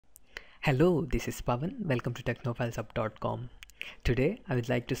Hello, this is Pavan. Welcome to technofileshub.com. Today, I would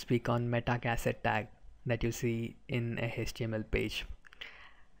like to speak on meta cassette tag that you see in a HTML page.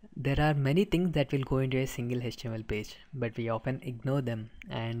 There are many things that will go into a single HTML page, but we often ignore them,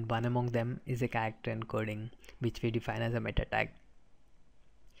 and one among them is a character encoding, which we define as a meta tag.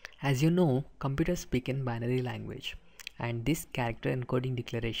 As you know, computers speak in binary language, and this character encoding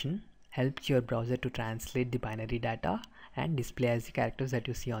declaration helps your browser to translate the binary data and display as the characters that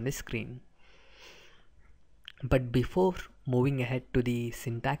you see on the screen. But before moving ahead to the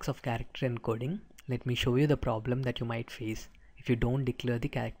syntax of character encoding, let me show you the problem that you might face if you don't declare the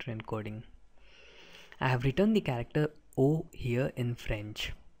character encoding. I have written the character O here in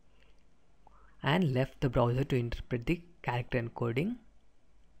French and left the browser to interpret the character encoding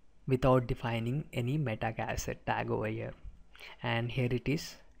without defining any meta cassette tag over here, and here it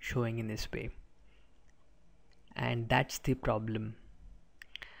is showing in this way, and that's the problem.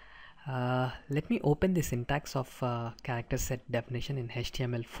 Let me open the syntax of character set definition in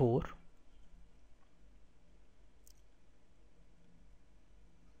HTML4.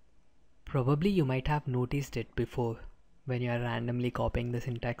 Probably you might have noticed it before when you are randomly copying the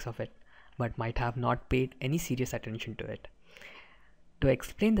syntax of it, but might have not paid any serious attention to it. To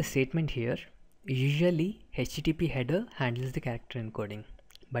explain the statement here, usually HTTP header handles the character encoding,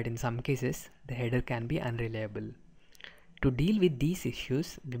 but in some cases the header can be unreliable. To deal with these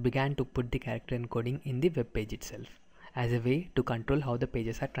issues, we began to put the character encoding in the web page itself as a way to control how the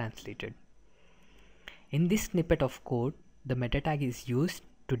pages are translated. In this snippet of code, the meta tag is used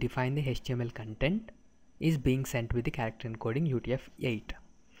to define the HTML content is being sent with the character encoding UTF-8.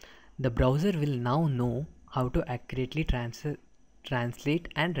 The browser will now know how to accurately translate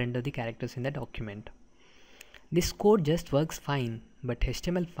and render the characters in the document. This code just works fine, but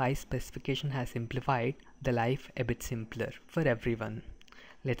HTML5 specification has simplified the life a bit simpler for everyone.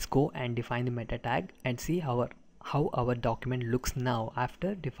 Let's go and define the meta tag and see how our document looks now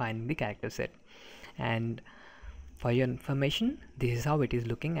after defining the character set. And for your information, this is how it is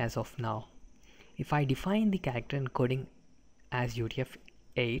looking as of now. If I define the character encoding as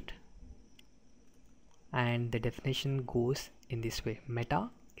UTF-8, and the definition goes in this way: meta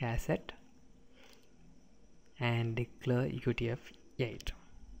cassette and declare UTF-8.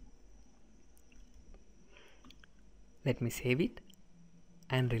 Let me save it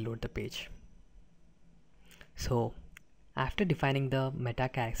and reload the page. So after defining the meta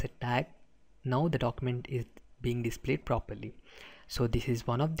cassette tag, now the document is being displayed properly. So this is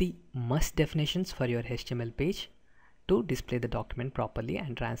one of the must definitions for your HTML page to display the document properly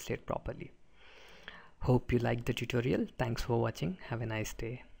and translate properly. Hope you liked the tutorial. Thanks for watching. Have a nice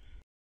day.